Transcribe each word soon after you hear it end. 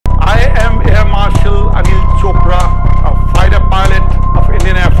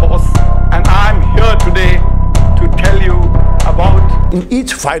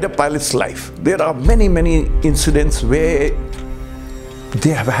each fighter pilot's life, there are many, many incidents where they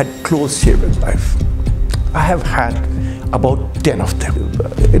have had close shaven life. I have had about 10 of them.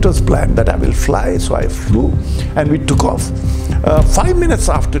 It was planned that I will fly, so I flew and we took off. 5 minutes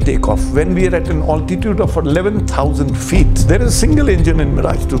after takeoff, when we are at an altitude of 11,000 feet, there is a single engine in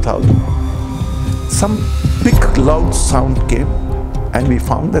Mirage 2000. Some big loud sound came and we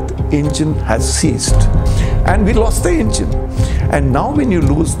found that the engine has ceased and we lost the engine. And now when you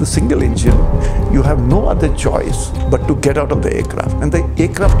lose the single engine, you have no other choice but to get out of the aircraft. And the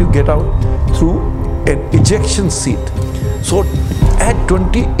aircraft you get out through an ejection seat. So at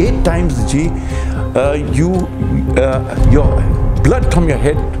 28 times G, your blood from your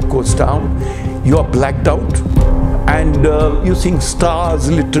head goes down, you are blacked out, and you're seeing stars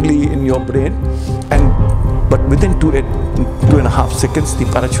literally in your brain. But within 2.5 seconds, the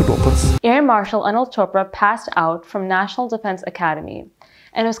parachute opens. Air Marshal Anil Chopra passed out from National Defense Academy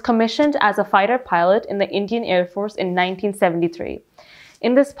and was commissioned as a fighter pilot in the Indian Air Force in 1973.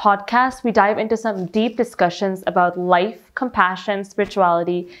 In this podcast, we dive into some deep discussions about life, compassion,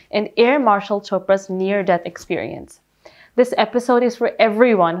 spirituality, and Air Marshal Chopra's near-death experience. This episode is for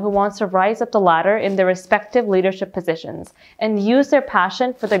everyone who wants to rise up the ladder in their respective leadership positions and use their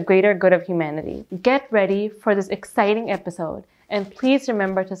passion for the greater good of humanity. Get ready for this exciting episode, and please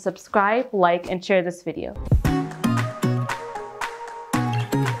remember to subscribe, like, and share this video.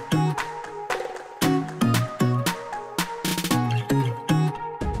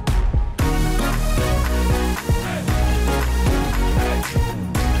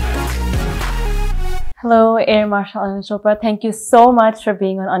 Hello, Air Marshal Anil Chopra. Thank you so much for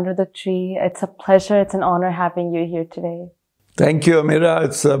being on Under the Tree. It's a pleasure, it's an honor having you here today. Thank you, Amira.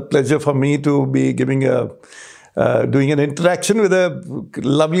 It's a pleasure for me to be doing an interaction with a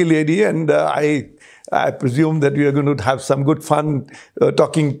lovely lady, and I presume that we are going to have some good fun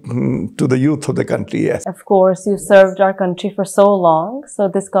talking to the youth of the country. Yes. Of course, you served our country for so long, so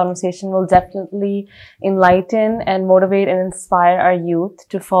this conversation will definitely enlighten and motivate and inspire our youth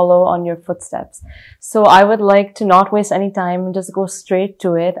to follow on your footsteps. So I would like to not waste any time and just go straight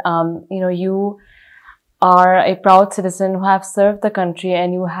to it. You are a proud citizen who have served the country,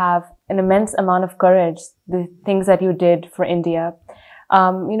 and you have an immense amount of courage, the things that you did for India.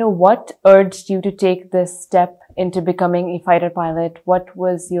 What urged you to take this step into becoming a fighter pilot? What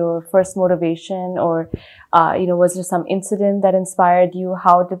was your first motivation, or, was there some incident that inspired you?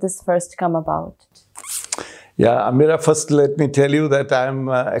 How did this first come about? Yeah, Amira, first let me tell you that I'm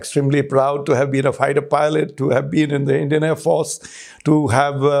extremely proud to have been a fighter pilot, to have been in the Indian Air Force, to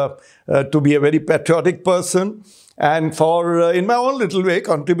be a very patriotic person, and for, in my own little way,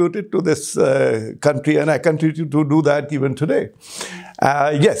 contributed to this country, and I continue to do that even today.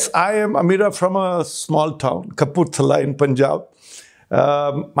 Yes, I am Amira from a small town, Kapurthala in Punjab.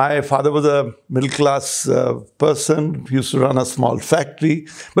 My father was a middle-class person. He used to run a small factory.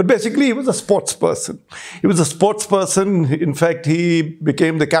 But basically, he was a sports person. He was a sports person. In fact, he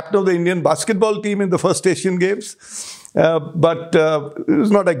became the captain of the Indian basketball team in the first Asian Games. But he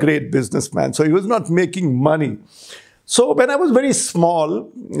was not a great businessman, so he was not making money. So when I was very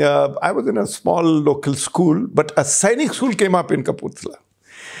small, I was in a small local school, but a Sainik School came up in Kapurthala.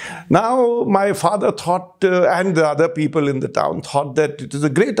 Now, my father thought, and the other people in the town thought that it is a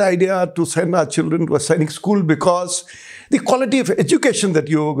great idea to send our children to a Sainik School because the quality of education that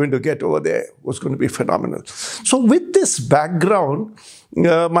you were going to get over there was going to be phenomenal. So with this background,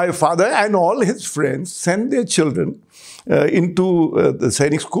 my father and all his friends sent their children into the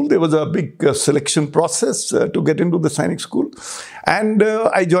Sainik School. There was a big selection process to get into the Sainik School. And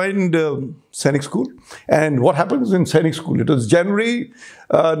I joined Sainik School. And what happens in Sainik School? It was January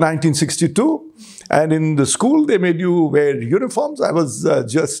 1962. And in the school, they made you wear uniforms. I was I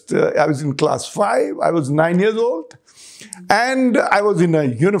was in class 5. I was 9 years old. And I was in a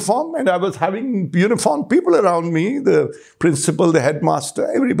uniform, and I was having uniform people around me, the principal, the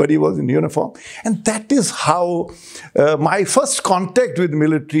headmaster, everybody was in uniform. And that is how my first contact with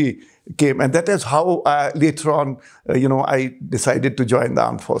military came. And that is how later on, I decided to join the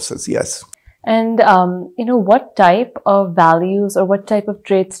armed forces, yes. And, what type of values or what type of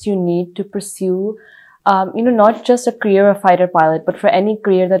traits do you need to pursue not just a career of fighter pilot, but for any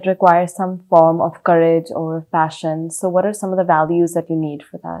career that requires some form of courage or passion? So what are some of the values that you need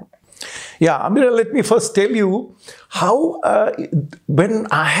for that? Yeah, Amira, let me first tell you how, when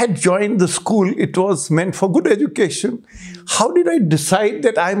I had joined the school, it was meant for good education. How did I decide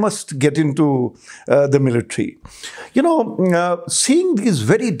that I must get into the military? Seeing these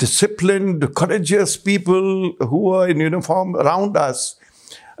very disciplined, courageous people who are in uniform around us,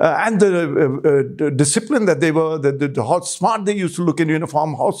 and the discipline that they were, how smart they used to look in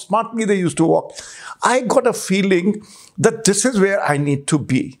uniform, how smartly they used to walk, I got a feeling that this is where I need to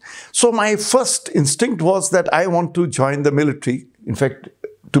be. So my first instinct was that I want to join the military, in fact,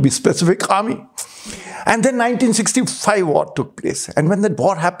 to be specific, army. And then 1965 war took place. And when that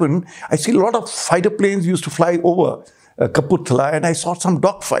war happened, I see a lot of fighter planes used to fly over Kapurthala, and I saw some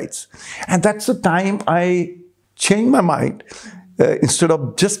dogfights. And that's the time I changed my mind. Instead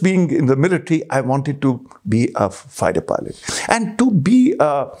of just being in the military, I wanted to be a fighter pilot. And to be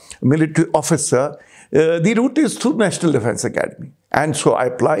a military officer, the route is through National Defense Academy. And so I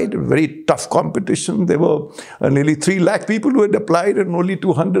applied, very tough competition. There were nearly 3 lakh people who had applied, and only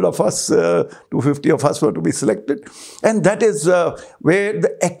 200 of us, 250 of us were to be selected. And that is where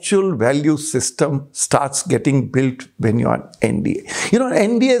the actual value system starts getting built when you're on NDA. You know,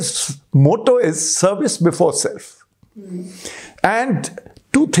 NDA's motto is service before self. And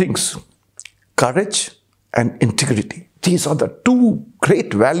 2 things, courage and integrity. These are the 2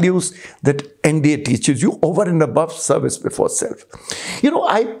 great values that NDA teaches you over and above service before self. You know,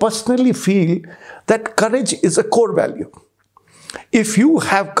 I personally feel that courage is a core value. If you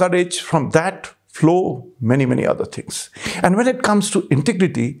have courage, from that flow many, many other things. And when it comes to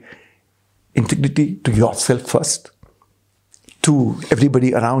integrity, integrity to yourself first, to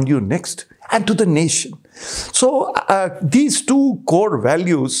everybody around you next, and to the nation. So these 2 core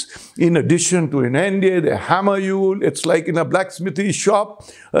values, in addition to an NDA, they hammer you. It's like in a blacksmithy shop.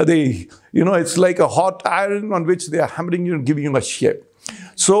 It's like a hot iron on which they are hammering you and giving you a shape.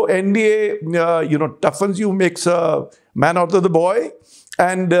 So NDA, toughens you, makes a man out of the boy.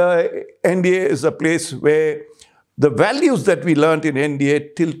 And NDA is a place where the values that we learned in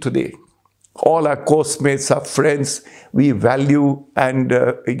NDA till today, all our course mates, our friends, we value, and,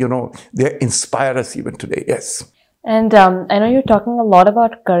 they inspire us even today. Yes. And I know you're talking a lot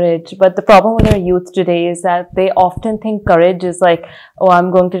about courage, but the problem with our youth today is that they often think courage is like, oh,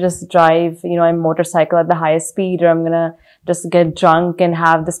 I'm going to just drive, a motorcycle at the highest speed, or I'm going to just get drunk and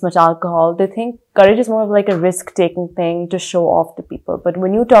have this much alcohol. They think courage is more of like a risk-taking thing to show off to people. But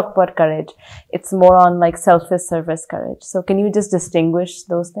when you talk about courage, it's more on like selfless service courage. So can you just distinguish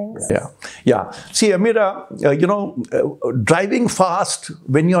those things? Yeah. See, Amira, driving fast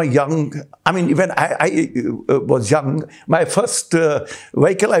when you're young, I mean, when I was young, my first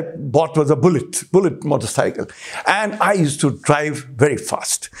vehicle I bought was a bullet motorcycle. And I used to drive very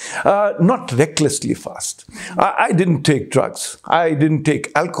fast, not recklessly fast. I didn't take drugs. I didn't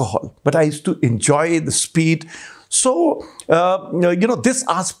take alcohol, but I used to enjoy the speed. So, this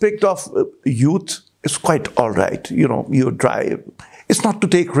aspect of youth is quite all right. You drive. It's not to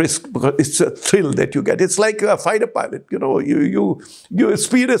take risk, because it's a thrill that you get. It's like a fighter pilot. Your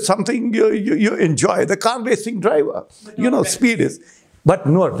speed is something you enjoy. The car racing driver, speed is. But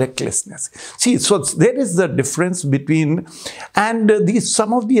no recklessness. See, so there is the difference between, and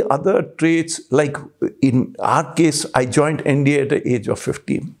some of the other traits, like in our case, I joined NDA at the age of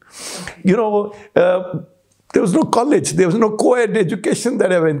 15. There was no college, there was no co-ed education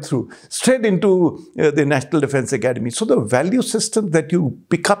that I went through. Straight into the National Defense Academy. So the value system that you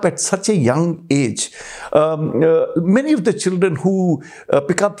pick up at such a young age, many of the children who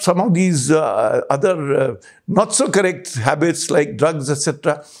pick up some of these other not so correct habits like drugs,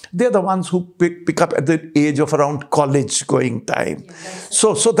 etc., they're the ones who pick up at the age of around college going time.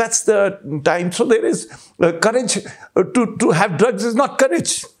 So that's the time. So there is courage. To have drugs is not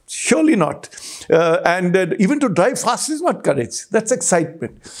courage. Surely not. And even to drive fast is not courage. That's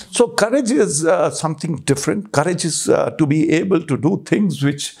excitement. So courage is something different. Courage is to be able to do things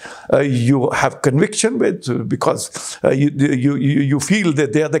which you have conviction with, because you feel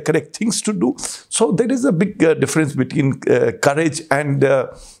that they are the correct things to do. So there is a big difference between courage and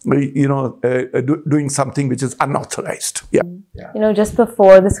doing something which is unauthorized. Yeah. Just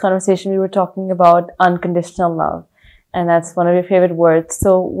before this conversation, we were talking about unconditional love. And that's one of your favorite words.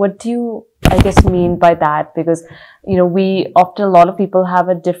 So what do you, I guess, mean by that? Because, a lot of people have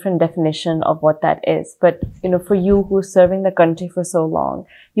a different definition of what that is. But, for you who's serving the country for so long,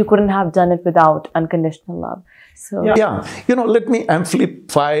 you couldn't have done it without unconditional love. So yeah. Let me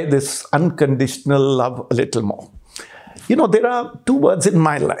amplify this unconditional love a little more. There are 2 words in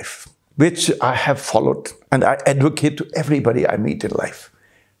my life which I have followed and I advocate to everybody I meet in life: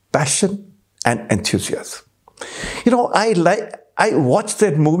 passion and enthusiasm. I watched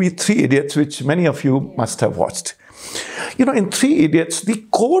that movie 3 Idiots, which many of you must have watched. In 3 Idiots, the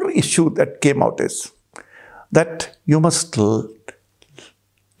core issue that came out is that you must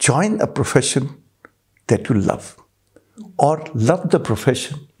join a profession that you love, or love the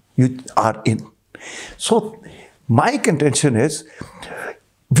profession you are in. So my contention is,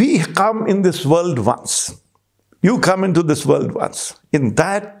 we come in this world once. You come into this world once. In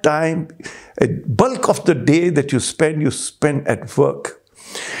that time, a bulk of the day that you spend at work.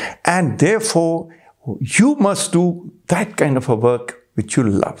 And therefore, you must do that kind of a work which you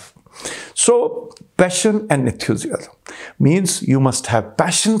love. So, passion and enthusiasm means you must have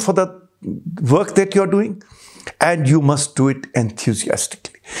passion for the work that you're doing, and you must do it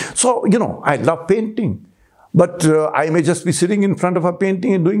enthusiastically. So, I love painting, but I may just be sitting in front of a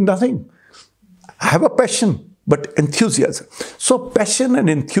painting and doing nothing. I have a passion, but enthusiasm. So, passion and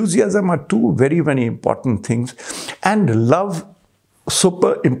enthusiasm are two very, very important things, and love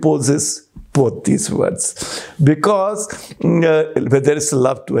superimposes both these words, because whether it's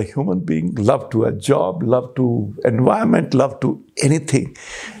love to a human being, love to a job, love to environment, love to anything,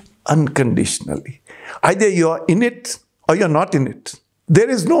 unconditionally. Either you're in it or you're not in it. There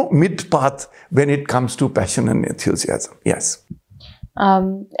is no mid path when it comes to passion and enthusiasm. Yes.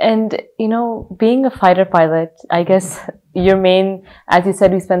 And, being a fighter pilot, I guess your main, as you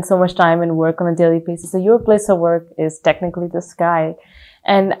said, you spend so much time and work on a daily basis. So your place of work is technically the sky.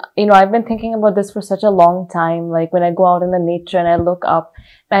 And, I've been thinking about this for such a long time. Like when I go out in the nature and I look up,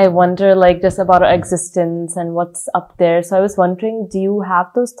 I wonder just about our existence and what's up there. So I was wondering, do you have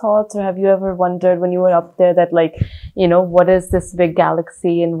those thoughts, or have you ever wondered when you were up there that what is this big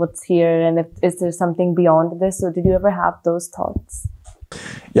galaxy and what's here, and is there something beyond this? So did you ever have those thoughts?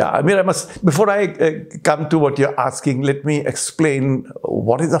 Yeah, before I come to what you're asking, let me explain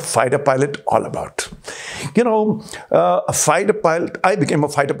what is a fighter pilot all about. A fighter pilot, I became a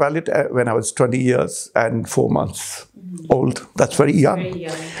fighter pilot when I was 20 years and 4 months old. That's very young. Very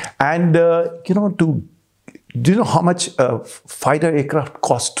young. And, do you know how much a fighter aircraft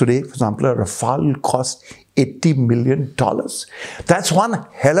costs today? For example, a Rafale costs $80 million. That's one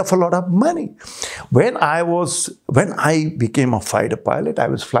hell of a lot of money. When I became a fighter pilot, I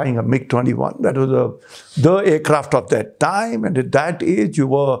was flying a MiG-21. That was the aircraft of that time. And at that age, you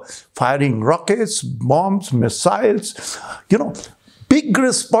were firing rockets, bombs, missiles, big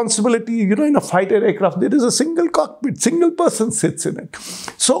responsibility. In a fighter aircraft, there is a single cockpit, single person sits in it.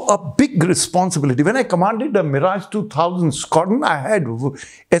 So a big responsibility. When I commanded the Mirage 2000 squadron, I had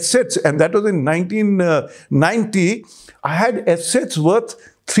assets, and that was in 1990. I had assets worth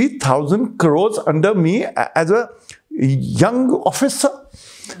 3,000 crores under me as a young officer.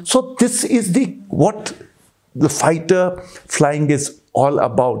 So this is what the fighter flying is all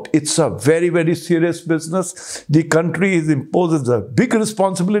about. It's a very, very serious business. The country imposes a big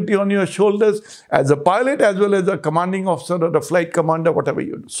responsibility on your shoulders as a pilot, as well as a commanding officer or the flight commander, whatever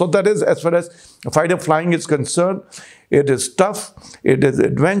you do. So that is, as far as fighter flying is concerned, it is tough, it is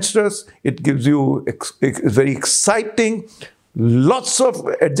adventurous, it gives you, it's very exciting. Lots of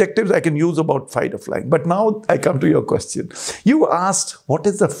adjectives I can use about fighter flying. But now I come to your question. You asked, what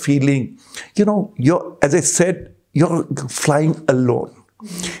is the feeling? As I said, you're flying alone.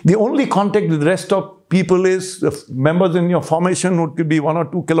 The only contact with the rest of people is the members in your formation who could be 1 or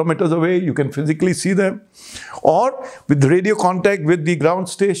 2 kilometers away. You can physically see them. Or with radio contact with the ground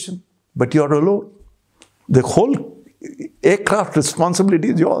station. But you're alone. The whole aircraft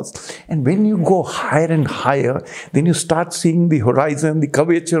responsibility is yours. And when you go higher and higher, then you start seeing the horizon, the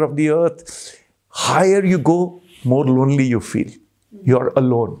curvature of the earth. Higher you go, more lonely you feel. You're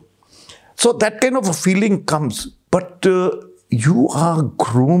alone. So that kind of a feeling comes. But you are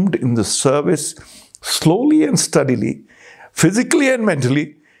groomed in the service slowly and steadily, physically and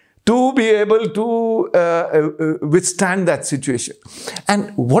mentally, to be able to withstand that situation.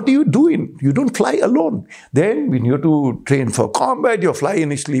 And what do? You don't fly alone. Then when you have to train for combat, you fly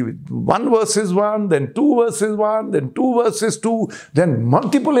initially with 1 versus 1, then 2 versus 1, then 2 versus 2, then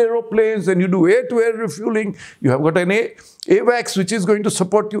multiple aeroplanes, then you do air-to-air refueling. You have got an AWACS which is going to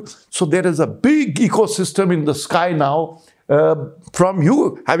support you. So there is a big ecosystem in the sky now from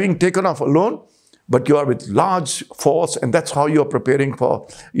you having taken off alone. But you are with large force, and that's how you are preparing for,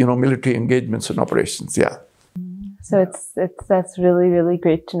 military engagements and operations. Yeah. So that's really, really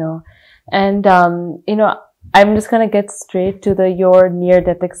great to know. And, I'm just going to get straight to your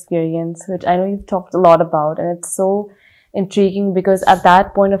near-death experience, which I know you've talked a lot about, and it's so intriguing because at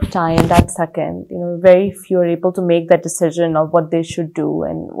that point of time, that second, very few are able to make that decision of what they should do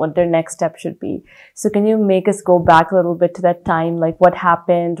and what their next step should be. So can you make us go back a little bit to that time? Like what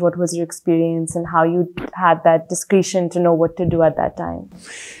happened? What was your experience and how you had that discretion to know what to do at that time?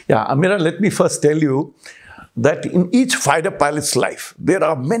 Yeah, Amira, let me first tell you that in each fighter pilot's life, there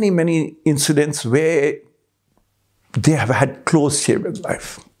are many, many incidents where they have had close shave with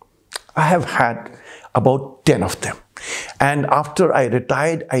life. I have had about 10 of them. And after I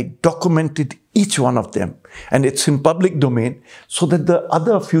retired, I documented each one of them. And it's in public domain so that the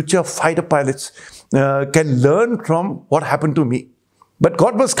other future fighter pilots can learn from what happened to me. But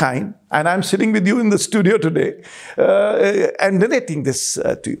God was kind, and I'm sitting with you in the studio today and narrating this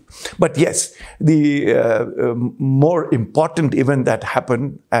to you. But yes, the more important event that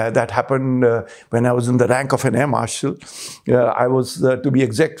happened when I was in the rank of an Air Marshal. I was, to be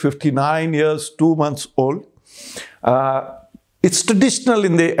exact, 59 years, 2 months old. It's traditional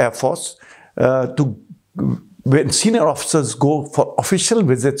in the Air Force when senior officers go for official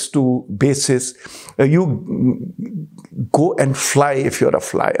visits to bases, you go and fly if you're a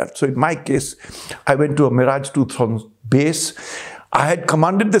flyer. So in my case, I went to a Mirage 2000 base. I had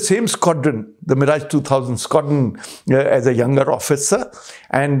commanded the same squadron, the Mirage 2000 squadron, as a younger officer.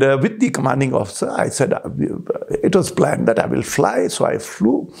 And with the commanding officer, I said, it was planned that I will fly. So I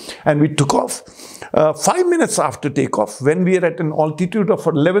flew and we took off. 5 minutes after takeoff, when we are at an altitude of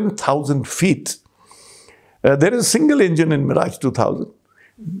 11,000 feet, there is a single engine in Mirage 2000.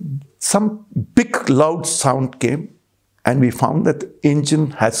 Some big loud sound came and we found that the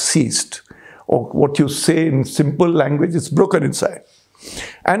engine has ceased. Or what you say in simple language, it's broken inside.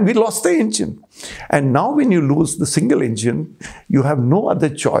 And we lost the engine. And now when you lose the single engine, you have no other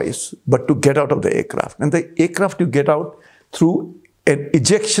choice but to get out of the aircraft. And the aircraft you get out through an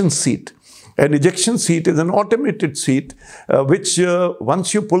ejection seat. An ejection seat is an automated seat which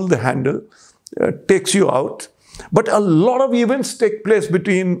once you pull the handle, takes you out. But a lot of events take place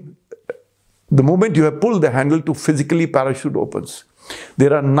between the moment you have pulled the handle to physically parachute opens.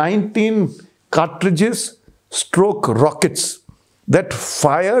 There are 19 cartridges stroke rockets that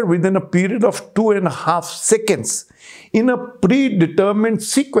fire within a period of 2.5 seconds in a predetermined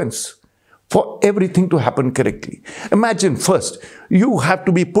sequence for everything to happen correctly. Imagine first, you have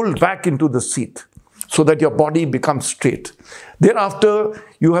to be pulled back into the seat so that your body becomes straight. Thereafter,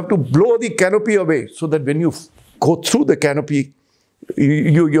 you have to blow the canopy away so that when you go through the canopy,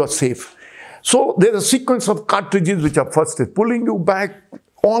 you're safe. So there's a sequence of cartridges which are first pulling you back,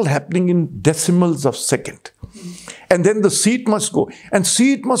 all happening in decimals of second. And then the seat must go. And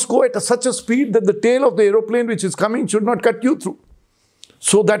seat must go at such a speed that the tail of the aeroplane which is coming should not cut you through.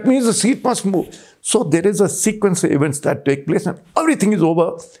 So that means the seat must move. So there is a sequence of events that take place and everything is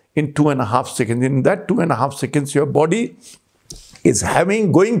over in 2.5 seconds. In that 2.5 seconds, your body is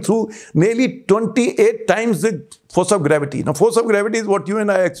going through nearly 28 times the force of gravity. Now, force of gravity is what you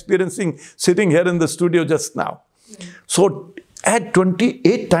and I are experiencing sitting here in the studio just now. So at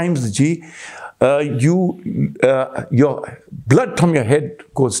 28 times G, your blood from your head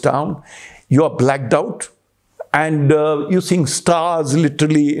goes down, you are blacked out, and you're seeing stars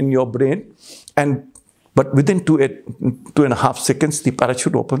literally in your brain. But within 2.5 seconds, the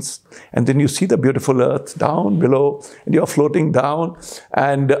parachute opens, and then you see the beautiful earth down below, and you're floating down.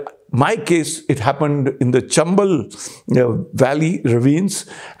 And my case, it happened in the Chambal Valley ravines,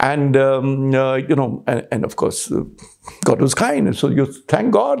 and and of course, God was kind. So you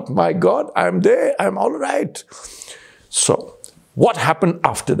thank God, my God, I'm there, I'm all right. So what happened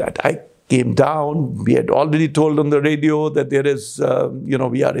after that? I came down. We had already told on the radio that there is,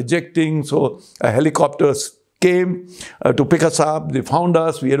 we are ejecting. So helicopters came to pick us up. They found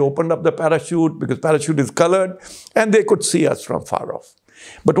us. We had opened up the parachute because parachute is colored and they could see us from far off.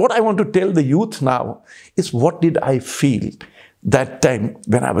 But what I want to tell the youth now is what did I feel that time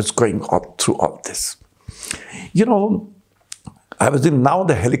when I was going through all this? I was in now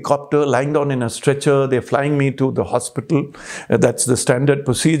the helicopter, lying down in a stretcher. They're flying me to the hospital. That's the standard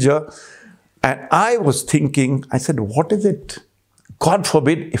procedure. And I was thinking, I said, what is it? God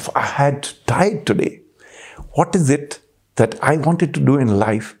forbid if I had died today. What is it that I wanted to do in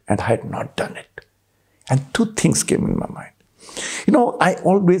life and I had not done it? And two things came in my mind. I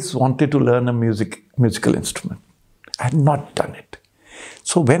always wanted to learn a musical instrument. I had not done it.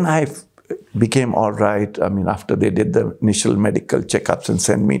 So when I became all right, after they did the initial medical checkups and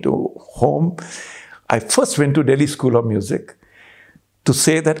sent me to home, I first went to Delhi School of Music to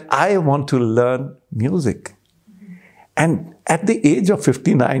say that I want to learn music. And at the age of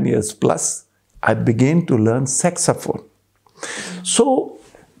 59 years plus, I began to learn saxophone. So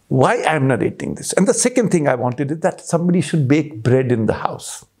why I'm narrating this? And the second thing I wanted is that somebody should bake bread in the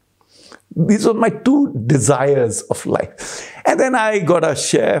house. These were my two desires of life. And then I got a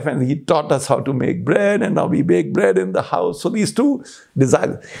chef and he taught us how to make bread, and now we bake bread in the house. So these two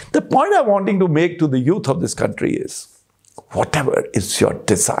desires. The point I'm wanting to make to the youth of this country is, whatever is your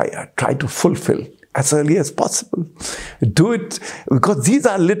desire, try to fulfill as early as possible. Do it, because these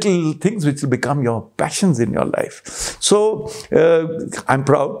are little things which will become your passions in your life. So I'm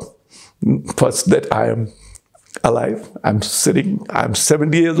proud, first, that I am alive. I'm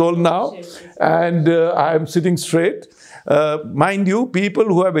 70 years old now, and I'm sitting straight. Mind you, people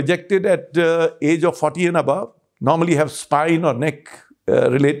who have ejected at age of 40 and above normally have spine or neck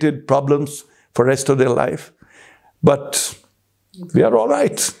related problems for the rest of their life. But we are all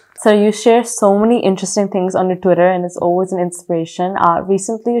right. So you share so many interesting things on your Twitter, and it's always an inspiration.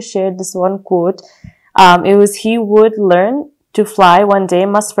 Recently you shared this one quote. It was, "He would learn to fly one day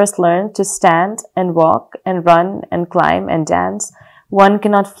must first learn to stand and walk and run and climb and dance. One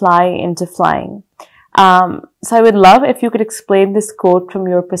cannot fly into flying." So I would love if you could explain this quote from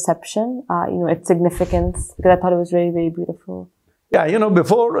your perception, its significance, because I thought it was very, very beautiful. Yeah,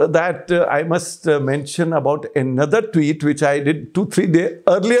 before that, I must mention about another tweet which I did 2-3 days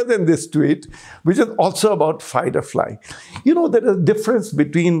earlier than this tweet, which is also about fight or fly. There is a difference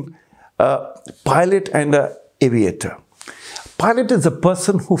between a pilot and an aviator. Pilot is a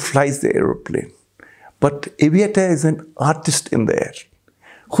person who flies the aeroplane, but aviator is an artist in the air,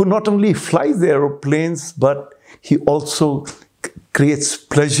 who not only flies the aeroplanes, but he also creates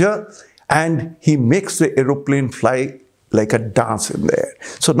pleasure and he makes the aeroplane fly like a dance in the air.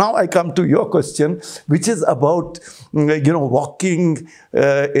 So now I come to your question, which is about, walking,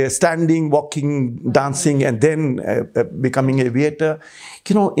 standing, walking, dancing, and then becoming aviator.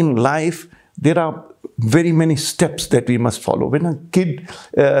 In life, there are very many steps that we must follow. When a kid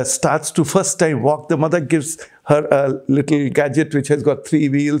starts to first time walk, the mother gives her a little gadget which has got 3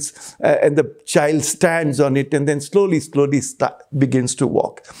 wheels, and the child stands on it and then slowly begins to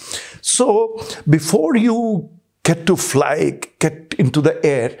walk. So before you get to fly, get into the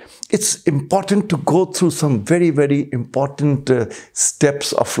air, it's important to go through some very, very important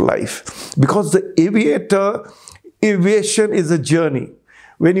steps of life. Because the aviation is a journey.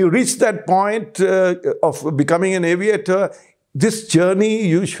 When you reach that point of becoming an aviator, this journey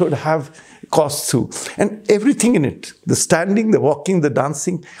you should have passed through. And everything in it, the standing, the walking, the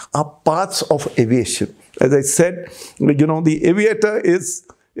dancing, are parts of aviation. As I said, the aviator is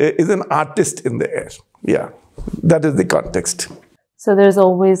an artist in the air. Yeah, that is the context. So there's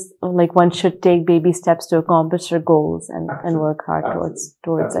always, one should take baby steps to accomplish their goals and work hard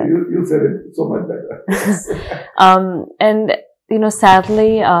towards it. You said it so much better. And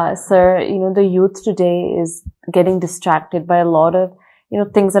sadly, sir, the youth today is getting distracted by a lot of,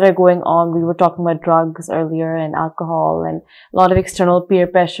 things that are going on. We were talking about drugs earlier and alcohol and a lot of external peer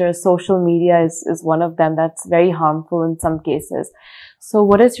pressure. Social media is one of them that's very harmful in some cases. So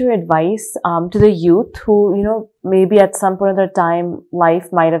what is your advice to the youth who, maybe at some point of their time,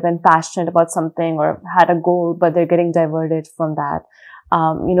 life might have been passionate about something or had a goal, but they're getting diverted from that?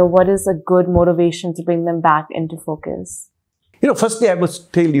 What is a good motivation to bring them back into focus? Firstly, I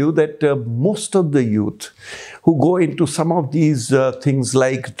must tell you that most of the youth who go into some of these things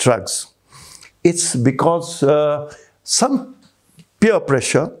like drugs, it's because some peer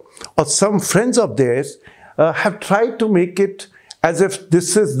pressure or some friends of theirs have tried to make it as if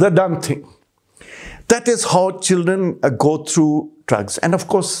this is the done thing. That is how children go through drugs. And of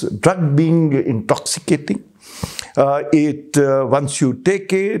course, drug being intoxicating, once you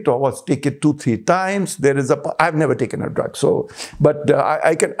take it or take it 2-3 times, I've never taken a drug, but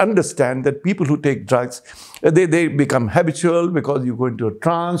I can understand that people who take drugs, they become habitual because you go into a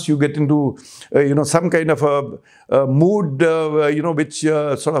trance, you get into, some kind of a mood, which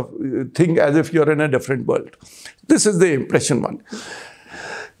sort of think as if you're in a different world. This is the impression one.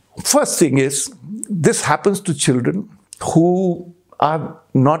 First thing is, this happens to children who are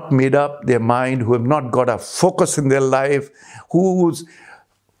not made up their mind, who have not got a focus in their life, who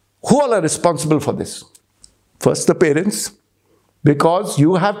all are responsible for this? First, the parents, because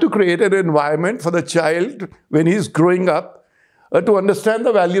you have to create an environment for the child when he's growing up to understand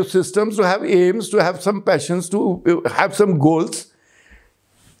the value systems, to have aims, to have some passions, to have some goals.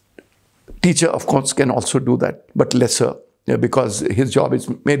 Teacher, of course, can also do that, but lesser. Because his job is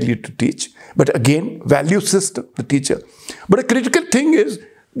mainly to teach. But again, value system, the teacher. But a critical thing is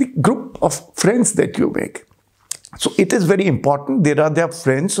the group of friends that you make. So it is very important. There are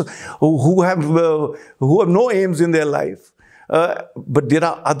friends who have no aims in their life. But there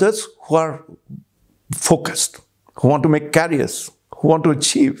are others who are focused, who want to make careers, who want to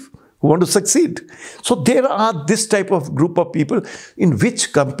achieve, who want to succeed. So there are this type of group of people. In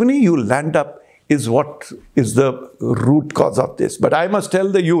which company you land up is what is the root cause of this. But I must tell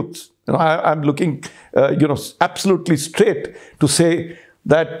the youth, I'm looking, absolutely straight to say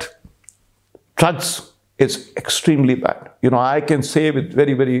that drugs is extremely bad. I can say with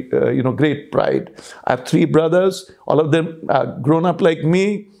very, very, great pride. I have 3 brothers. All of them are grown up like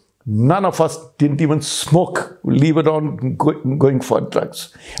me. None of us didn't even smoke, leave it on going for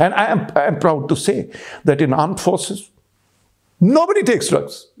drugs. And I am proud to say that in armed forces, nobody takes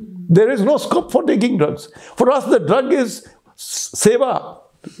drugs. There is no scope for taking drugs. For us, the drug is seva,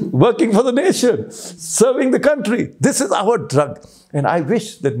 working for the nation, serving the country. This is our drug. And I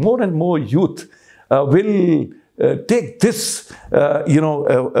wish that more and more youth will take this, to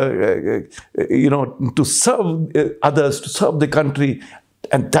serve others, to serve the country.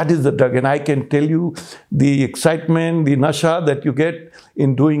 And that is the drug. And I can tell you the excitement, the nasha that you get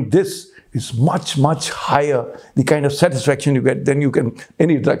in doing this is much, much higher. The kind of satisfaction you get than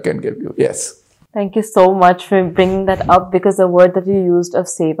any drug can give you. Yes. Thank you so much for bringing that up, because the word that you used of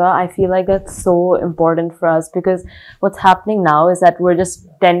seva, I feel like that's so important for us, because what's happening now is that we're just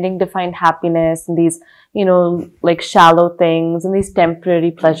tending to find happiness in these, like shallow things and these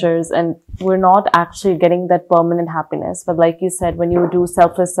temporary pleasures, and we're not actually getting that permanent happiness. But like you said, when you do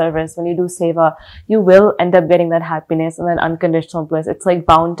selfless service, when you do seva, you will end up getting that happiness and that unconditional bliss. It's like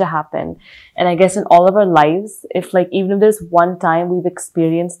bound to happen. And I guess in all of our lives, even if there's one time we've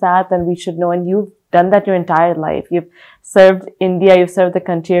experienced that, then we should know, and you've done that your entire life. You've served India, you've served the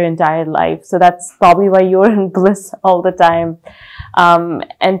country your entire life. So that's probably why you're in bliss all the time.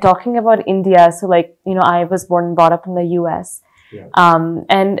 And talking about India, so I was born and brought up in the US. Yeah.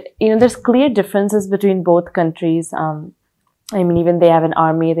 And there's clear differences between both countries. Even they have an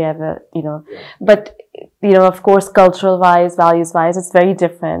army, they have but, of course, cultural wise, values wise, it's very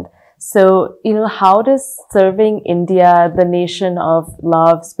different. So, how does serving India, the nation of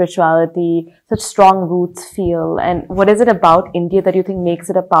love, spirituality, such strong roots feel? And what is it about India that you think makes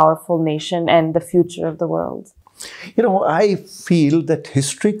it a powerful nation and the future of the world? I feel that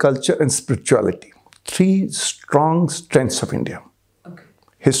history, culture, and spirituality, three strong strengths of India. Okay.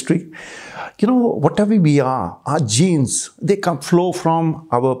 History, whatever we are, our genes, they flow from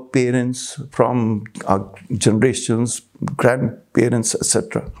our parents, from our generations, grandparents,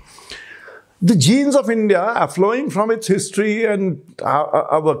 etc. The genes of India are flowing from its history and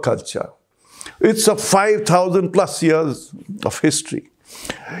our culture. It's a 5,000 plus years of history.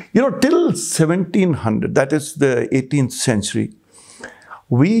 Till 1700, that is the 18th century,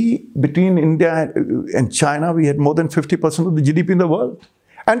 between India and China, we had more than 50% of the GDP in the world.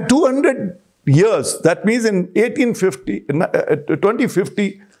 And 200 years, that means in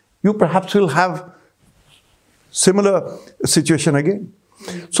 2050, you perhaps will have similar situation again.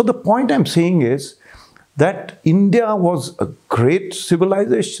 So the point I'm saying is that India was a great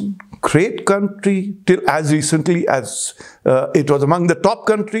civilization, great country till as recently as it was among the top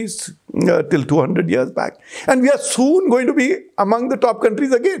countries till 200 years back. And we are soon going to be among the top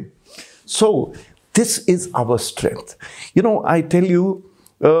countries again. So this is our strength. I tell you,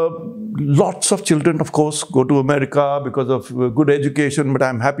 lots of children, of course, go to America because of good education, but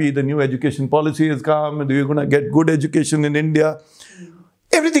I'm happy the new education policy has come and you're going to get good education in India.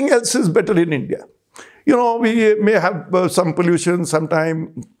 Everything else is better in India. We may have some pollution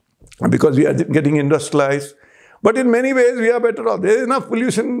sometime because we are getting industrialized. But in many ways, we are better off. There is enough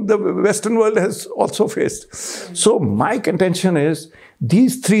pollution the Western world has also faced. So my contention is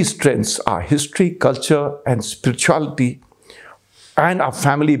these three strengths are history, culture, and spirituality, and our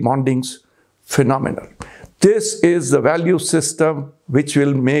family bondings, phenomenal. This is the value system which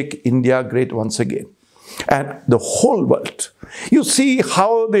will make India great once again. And the whole world. You see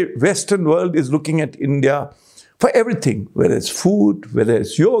how the Western world is looking at India for everything, whether it's food, whether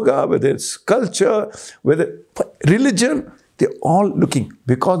it's yoga, whether it's culture, whether religion, they're all looking,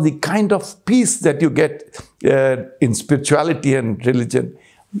 because the kind of peace that you get in spirituality and religion,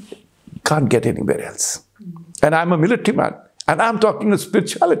 you can't get anywhere else. And I'm a military man, and I'm talking of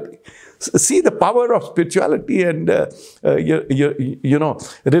spirituality. See the power of spirituality and,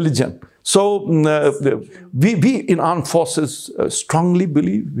 religion. So we in armed forces strongly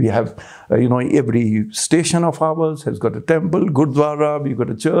believe we have, every station of ours has got a temple, gurdwara, we've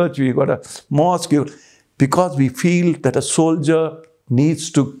got a church, we've got a mosque, because we feel that a soldier needs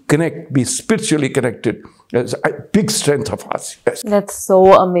to be spiritually connected. It's a big strength of us. Yes. That's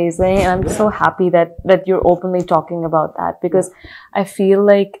so amazing. And I'm so happy that you're openly talking about that, because I feel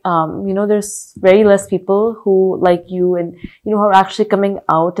like, there's very less people who like you and, who are actually coming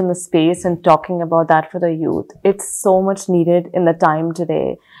out in the space and talking about that for the youth. It's so much needed in the time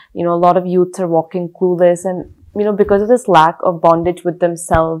today. A lot of youths are walking clueless, and because of this lack of bondage with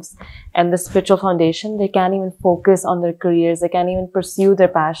themselves and the spiritual foundation, they can't even focus on their careers. They can't even pursue their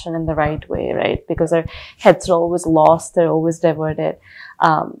passion in the right way, right? Because their heads are always lost. They're always diverted.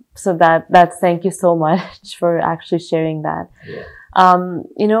 So that's, thank you so much for actually sharing that. Yeah.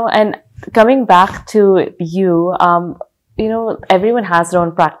 And coming back to you, everyone has their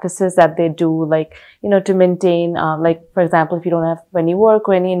own practices that they do, like, to maintain, like, for example, if you don't have any work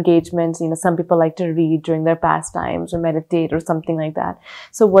or any engagements, some people like to read during their pastimes or meditate or something like that.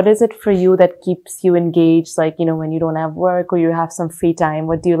 So what is it for you that keeps you engaged? Like, when you don't have work or you have some free time,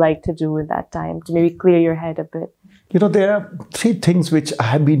 what do you like to do with that time to maybe clear your head a bit? There are three things which I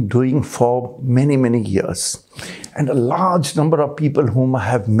have been doing for many, many years. And a large number of people whom I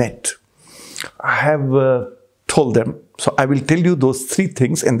have met, I have told them. So I will tell you those three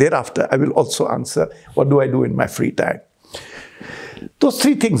things, and thereafter I will also answer what do I do in my free time. Those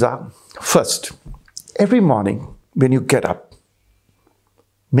three things are, first, every morning when you get up,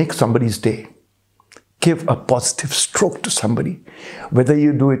 make somebody's day. Give a positive stroke to somebody, whether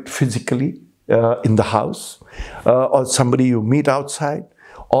you do it physically, in the house, or somebody you meet outside,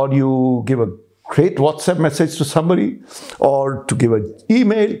 or you give a great WhatsApp message to somebody, or to give an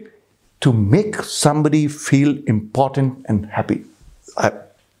email, to make somebody feel important and happy. A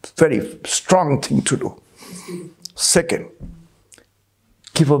very strong thing to do. Second,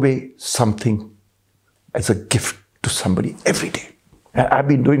 give away something as a gift to somebody every day. I've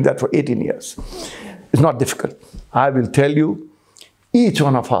been doing that for 18 years. It's not difficult. I will tell you, each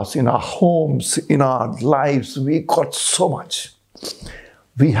one of us, in our homes, in our lives, we got so much.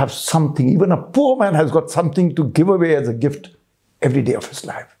 We have something. Even a poor man has got something to give away as a gift every day of his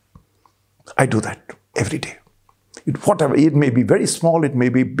life. I do that every day. Whatever, it may be very small, it may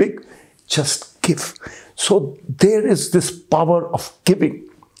be big, just give. So there is this power of giving,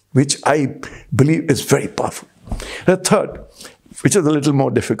 which I believe is very powerful. The third, which is a little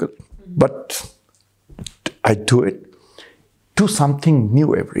more difficult, but I do it. Do something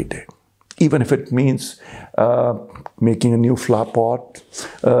new every day, even if it means making a new flower pot,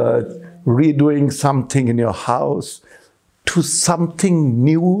 redoing something in your house. Do something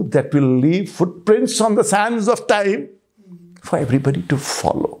new that will leave footprints on the sands of time for everybody to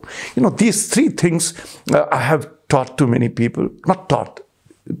follow. These three things I have taught to many people, not taught,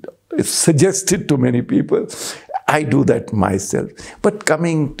 it's suggested to many people. I do that myself. But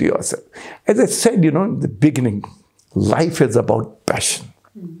coming to yourself, as I said, in the beginning, life is about passion.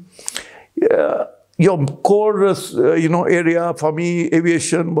 Your core, area for me,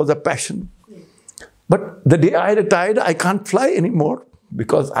 aviation was a passion. But the day I retired, I can't fly anymore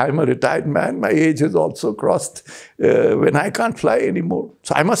because I'm a retired man. My age has also crossed when I can't fly anymore.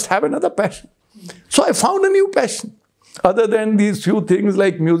 So I must have another passion. So I found a new passion. Other than these few things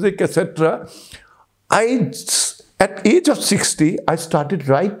like music, etc., at age of 60, I started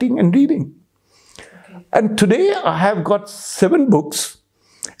writing and reading. And today I have got 7 books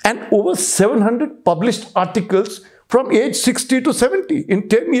and over 700 published articles from age 60 to 70 in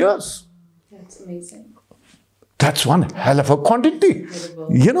 10 years. That's amazing. That's one hell of a quantity.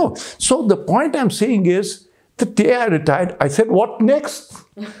 Incredible. So the point I'm saying is, the day I retired, I said, what next?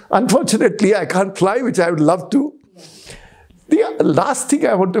 Unfortunately, I can't fly, which I would love to. The last thing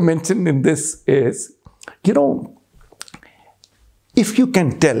I want to mention in this is, if you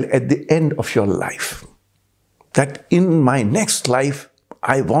can tell at the end of your life that in my next life,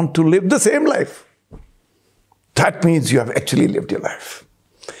 I want to live the same life, that means you have actually lived your life.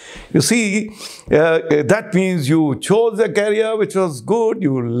 You see, that means you chose a career which was good,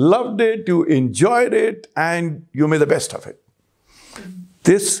 you loved it, you enjoyed it, and you made the best of it.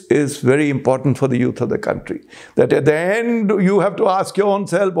 This is very important for the youth of the country. That at the end, you have to ask your own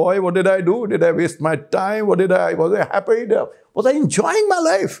self, boy, what did I do? Did I waste my time? Was I happy? Was I enjoying my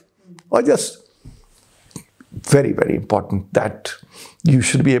life? Or just very, very important that you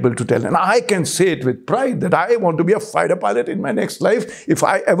should be able to tell. And I can say it with pride that I want to be a fighter pilot in my next life if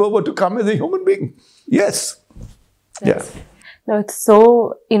I ever were to come as a human being. Yes. Yeah. No, it's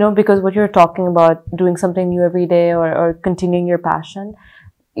so, because what you're talking about, doing something new every day or continuing your passion,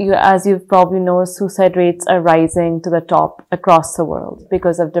 as you probably know, suicide rates are rising to the top across the world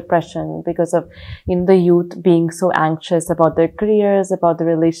because of depression, because of, the youth being so anxious about their careers, about their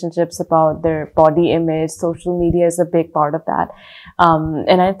relationships, about their body image. Social media is a big part of that.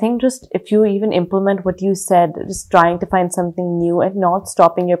 And I think just if you even implement what you said, just trying to find something new and not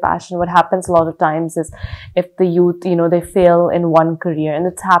stopping your passion, what happens a lot of times is if the youth, they fail in one career, and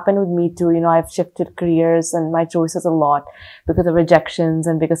it's happened with me too. I've shifted careers and my choices a lot because of rejections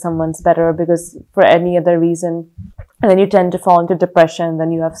and because someone's better, or because for any other reason. And then you tend to fall into depression,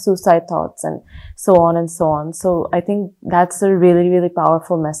 then you have suicide thoughts and so on and so on. So I think that's a really, really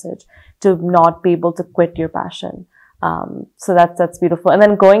powerful message, to not be able to quit your passion. So that's beautiful. And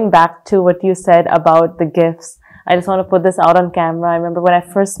then going back to what you said about the gifts, I just want to put this out on camera. I remember when I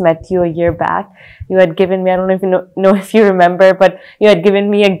first met you a year back, you had given me, I don't know if you know if you remember, but you had given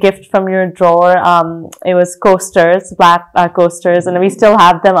me a gift from your drawer. It was coasters, black coasters, and we still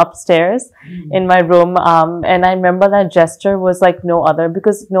have them upstairs in my room. And I remember that gesture was like no other,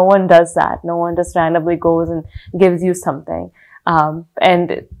 because no one does that. No one just randomly goes and gives you something.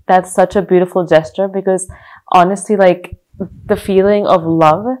 And that's such a beautiful gesture, because honestly, like, the feeling of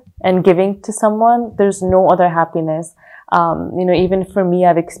love and giving to someone, there's no other happiness. You know, even for me,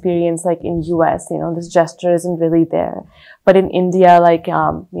 I've experienced, like, in US, you know, this gesture isn't really there. But in India, like,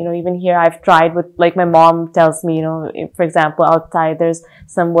 you know, even here, I've tried with, like, my mom tells me, you know, for example, outside, there's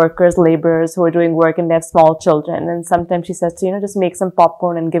some workers, laborers who are doing work and they have small children. And sometimes she says, you know, just make some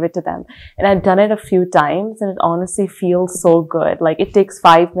popcorn and give it to them. And I've done it a few times, and it honestly feels so good. Like, it takes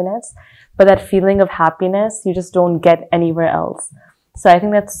 5 minutes, but that feeling of happiness, you just don't get anywhere else. So I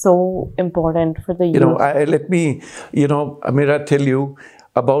think that's so important for the youth. You know, let me, you know, Amira, tell you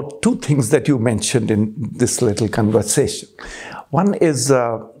about two things that you mentioned in this little conversation. One is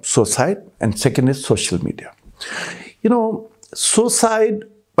suicide, and second is social media. You know, suicide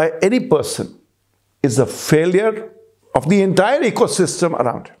by any person is a failure of the entire ecosystem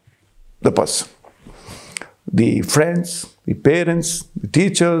around the person. The friends, the parents, the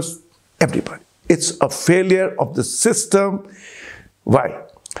teachers, everybody. It's a failure of the system. Why?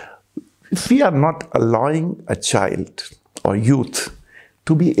 If we are not allowing a child or youth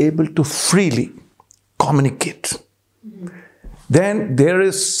to be able to freely communicate, then there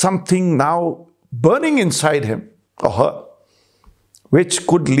is something now burning inside him or her, which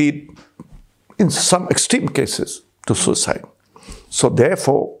could lead, in some extreme cases, to suicide. So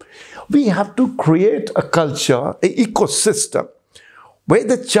therefore, we have to create a culture, an ecosystem, where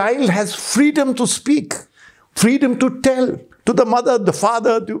the child has freedom to speak, freedom to tell to the mother, the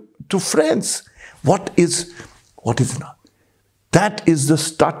father, to friends, what is not. That is the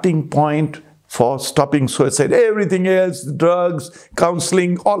starting point for stopping suicide. Everything else, drugs,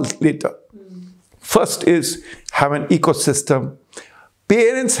 counseling, all later. First is have an ecosystem.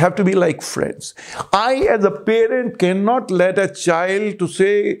 Parents have to be like friends. I, as a parent, cannot let a child to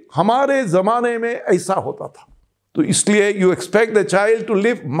say, "Hamare zamane mein aisa hota tha." So, isliye you expect the child to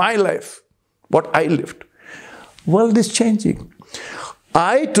live my life, what I lived. World is changing.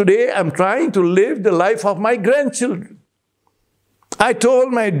 I today am trying to live the life of my grandchildren. I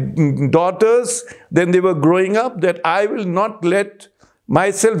told my daughters when they were growing up that I will not let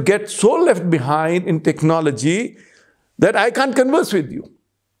myself get so left behind in technology that I can't converse with you.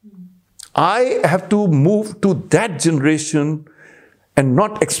 I have to move to that generation and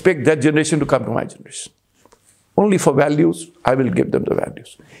not expect that generation to come to my generation. Only for values, I will give them the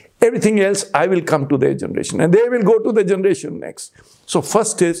values. Everything else, I will come to their generation, and they will go to the generation next. So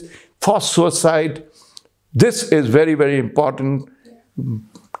first is, for suicide, this is very, very important.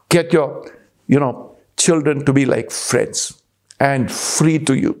 Get your, children to be like friends and free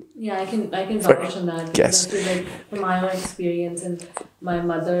to you. Yeah, I can vouch on that. Yes. Like, from my own experience, and my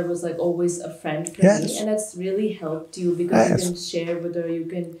mother was like always a friend for me, and it's really helped you because you can share with her, you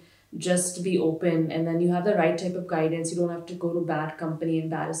can just be open, and then you have the right type of guidance. You don't have to go to bad company and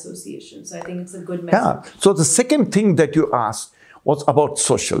bad association. So I think it's a good message. Yeah. So the second thing that you asked was about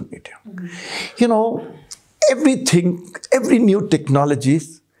social media. Every new technology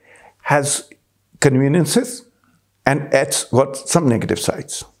has conveniences and it's got some negative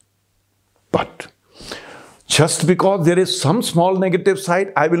sides. But just because there is some small negative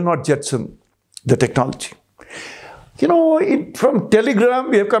side, I will not jetson the technology. From Telegram,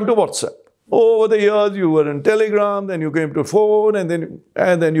 we have come to WhatsApp. Over the years, you were in Telegram, then you came to phone, and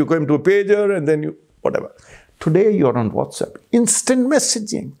then you came to a pager, and then whatever. Today, you're on WhatsApp. Instant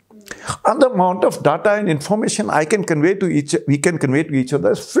messaging. And the amount of data and information we can convey to each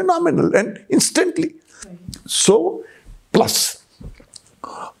other is phenomenal and instantly. Right. So, plus,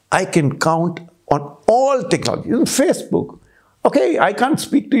 I can count on all technology. In Facebook, okay, I can't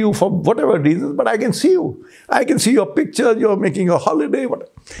speak to you for whatever reasons, but I can see you. I can see your pictures, you're making a holiday,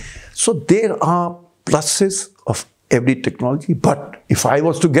 whatever. So there are pluses of every technology, but if I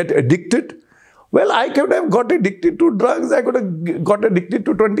was to get addicted, well, I could have got addicted to drugs, I could have got addicted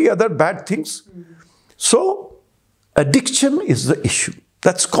to 20 other bad things. So, addiction is the issue.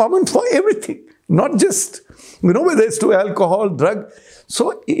 That's common for everything, not just, whether it's to alcohol, drug.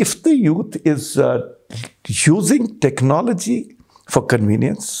 So, if the youth is using technology for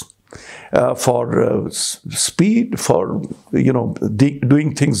convenience, for speed, for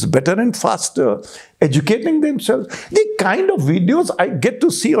doing things better and faster, educating themselves. The kind of videos I get to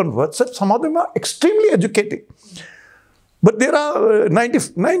see on WhatsApp, some of them are extremely educating. But there are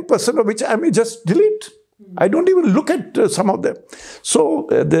 99% of which I may just delete. I don't even look at some of them. So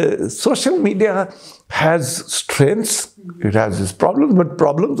the social media has strengths, it has its problems, but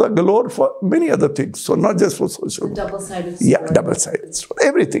problems are galore for many other things. So not just for social media. Double-sided sword. Yeah, double-sided sword.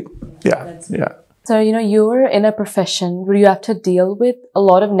 Everything. Yeah, yeah. So, you're in a profession where you have to deal with a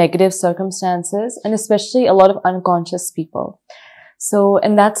lot of negative circumstances and especially a lot of unconscious people. So,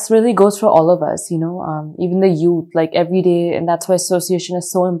 and that's really goes for all of us, even the youth, like every day. And that's why association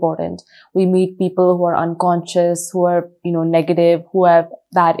is so important. We meet people who are unconscious, who are, negative, who have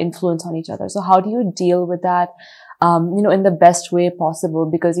bad influence on each other. So how do you deal with that, in the best way possible?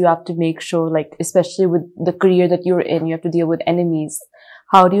 Because you have to make sure, like, especially with the career that you're in, you have to deal with enemies.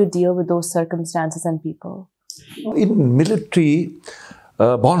 How do you deal with those circumstances and people? In military,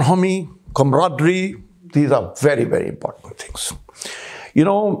 bonhomie, camaraderie, these are very, very important things.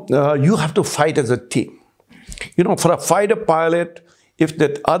 You have to fight as a team. For a fighter pilot, if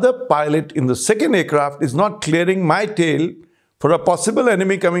that other pilot in the second aircraft is not clearing my tail for a possible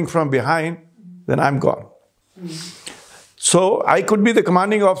enemy coming from behind, then I'm gone. So I could be the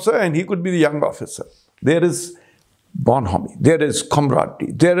commanding officer and he could be the young officer. There is bonhomie, there is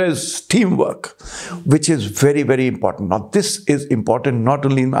camaraderie, there is teamwork, which is very, very important. Now, this is important not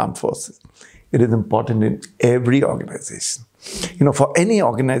only in the armed forces, it is important in every organization. For any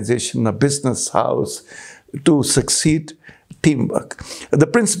organization, a business house, to succeed, teamwork. The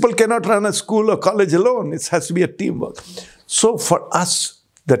principal cannot run a school or college alone. It has to be a teamwork. So for us,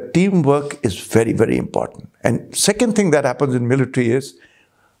 the teamwork is very, very important. And second thing that happens in military is,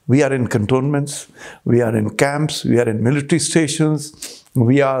 we are in cantonments, we are in camps, we are in military stations,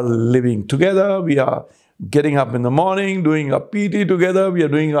 we are living together, we are getting up in the morning, doing our PT together, we are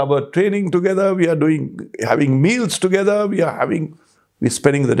doing our training together, we are having meals together, we're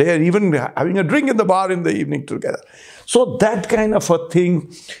spending the day, even having a drink in the bar in the evening together. So that kind of a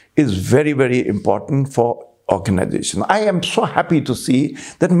thing is very, very important for organization. I am so happy to see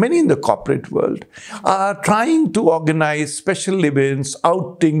that many in the corporate world are trying to organize special events,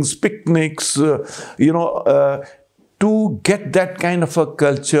 outings, picnics, to get that kind of a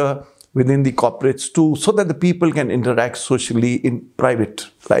culture within the corporates too, so that the people can interact socially in private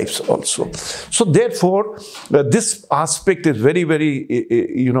lives also. So therefore, this aspect is very, very,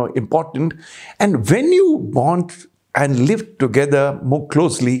 important. And when you bond and live together more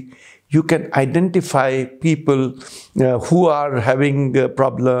closely, you can identify people who are having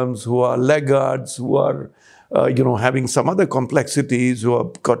problems, who are laggards, who are having some other complexities, who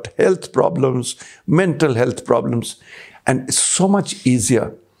have got health problems, mental health problems. And it's so much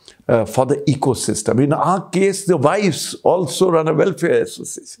easier for the ecosystem. In our case, the wives also run a welfare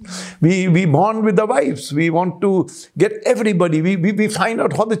association. We bond with the wives. We want to get everybody. We find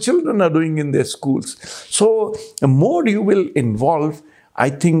out how the children are doing in their schools. So the more you will involve, I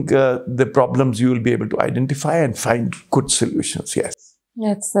think the problems you will be able to identify and find good solutions, yes.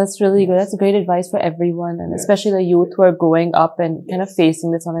 That's really good. That's great advice for everyone, and especially the youth who are growing up and kind of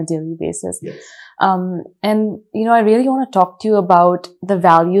facing this on a daily basis. Yes. And, I really want to talk to you about the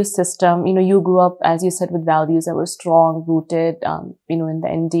value system. You grew up, as you said, with values that were strong, rooted, in the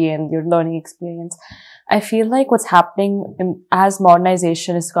ND and your learning experience. I feel like what's happening as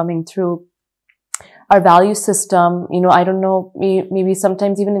modernization is coming through, our value system, I don't know, maybe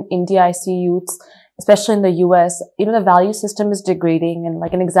sometimes even in India, I see youths, especially in the US, the value system is degrading. And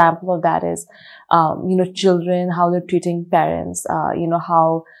like an example of that is, children, how they're treating parents,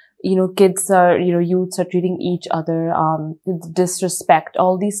 how, kids are, youths are treating each other, disrespect,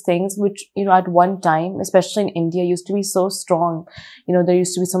 all these things, which, at one time, especially in India, used to be so strong. There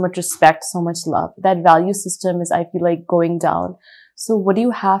used to be so much respect, so much love. That value system is, I feel like, going down. So what do you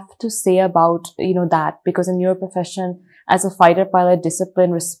have to say about, that? Because in your profession, as a fighter pilot,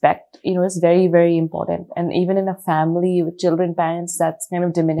 discipline, respect, is very, very important. And even in a family with children, parents, that's kind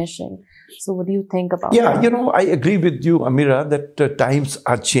of diminishing. So what do you think about that? Yeah, I agree with you, Amira, that times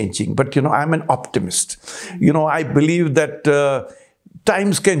are changing. But, I'm an optimist. I believe that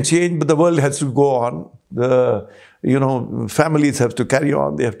times can change, but the world has to go on. Families have to carry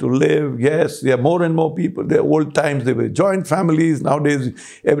on. They have to live. Yes, there are more and more people. The old times, there were joint families. Nowadays,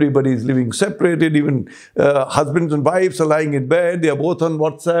 everybody is living separated. Even husbands and wives are lying in bed. They are both on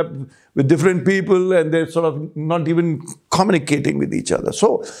WhatsApp with different people, and they're sort of not even communicating with each other.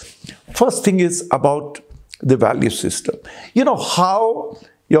 So, first thing is about the value system. How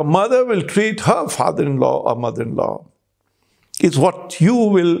your mother will treat her father-in-law or mother-in-law is what you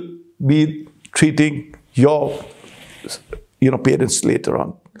will be treating your parents later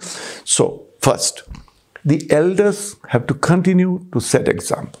on. So first, the elders have to continue to set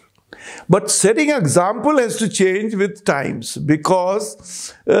example. But setting example has to change with times,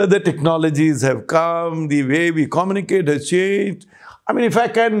 because the technologies have come, the way we communicate has changed. I mean, if I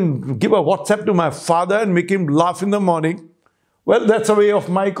can give a WhatsApp to my father and make him laugh in the morning, well, that's a way of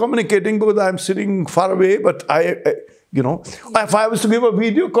my communicating, because I'm sitting far away. But you know, if I was to give a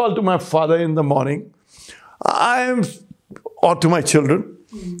video call to my father in the morning, or to my children,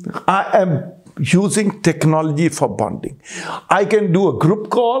 I am using technology for bonding. I can do a group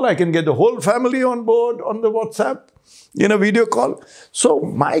call. I can get the whole family on board on the WhatsApp in a video call. So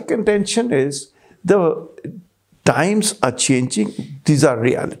my contention is the times are changing. These are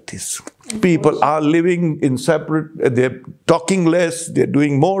realities. People are living in separate, they're talking less, they're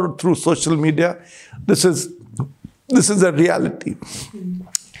doing more through social media. This is a reality.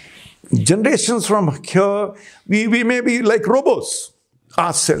 Generations from here, we may be like robots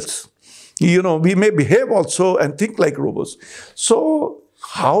ourselves. You know, we may behave also and think like robots. So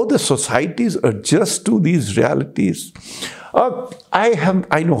how the societies adjust to these realities?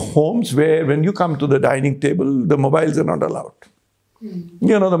 I know homes where when you come to the dining table, the mobiles are not allowed.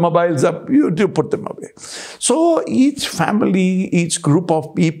 You know, the mobiles up, you put them away. So each family, each group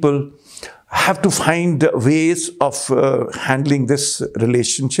of people have to find ways of handling this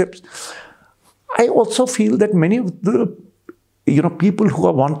relationships. I also feel that many of the people who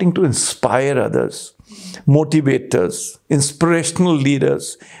are wanting to inspire others, motivators, inspirational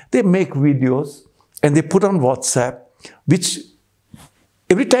leaders, they make videos and they put on WhatsApp, which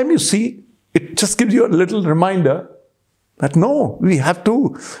every time you see, it just gives you a little reminder that no, we have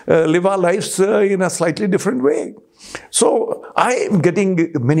to live our lives in a slightly different way. So I am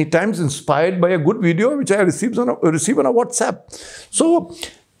getting many times inspired by a good video which I receive on a WhatsApp. So,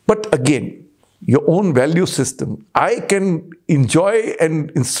 but again, your own value system. I can enjoy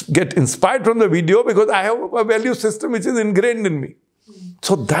and get inspired from the video because I have a value system which is ingrained in me.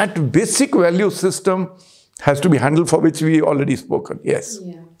 So that basic value system has to be handled, for which we already spoken. Yes.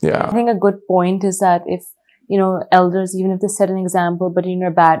 Yeah. I think a good point is that if, elders, even if they set an example, but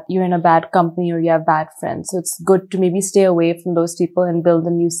you're in a bad company or you have bad friends. So it's good to maybe stay away from those people and build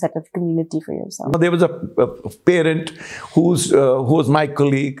a new set of community for yourself. There was a parent who was my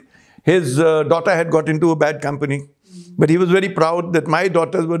colleague. His daughter had got into a bad company, but he was very proud that my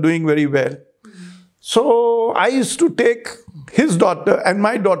daughters were doing very well. So I used to take his daughter and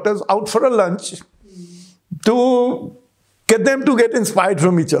my daughters out for a lunch to get them to get inspired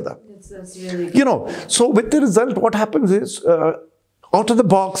from each other. That's really good. So with the result, what happens is, out of the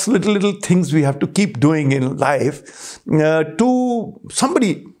box, little things we have to keep doing in life.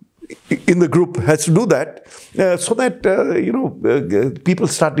 Somebody in the group has to do that, so that people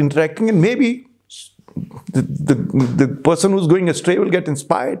start interacting, and maybe the person who's going astray will get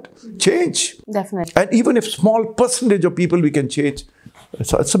inspired, change. Definitely. And even if small percentage of people we can change,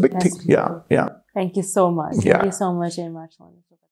 so it's a big thing. Yeah. Thank you so much. Thank you so much, Air Marshal.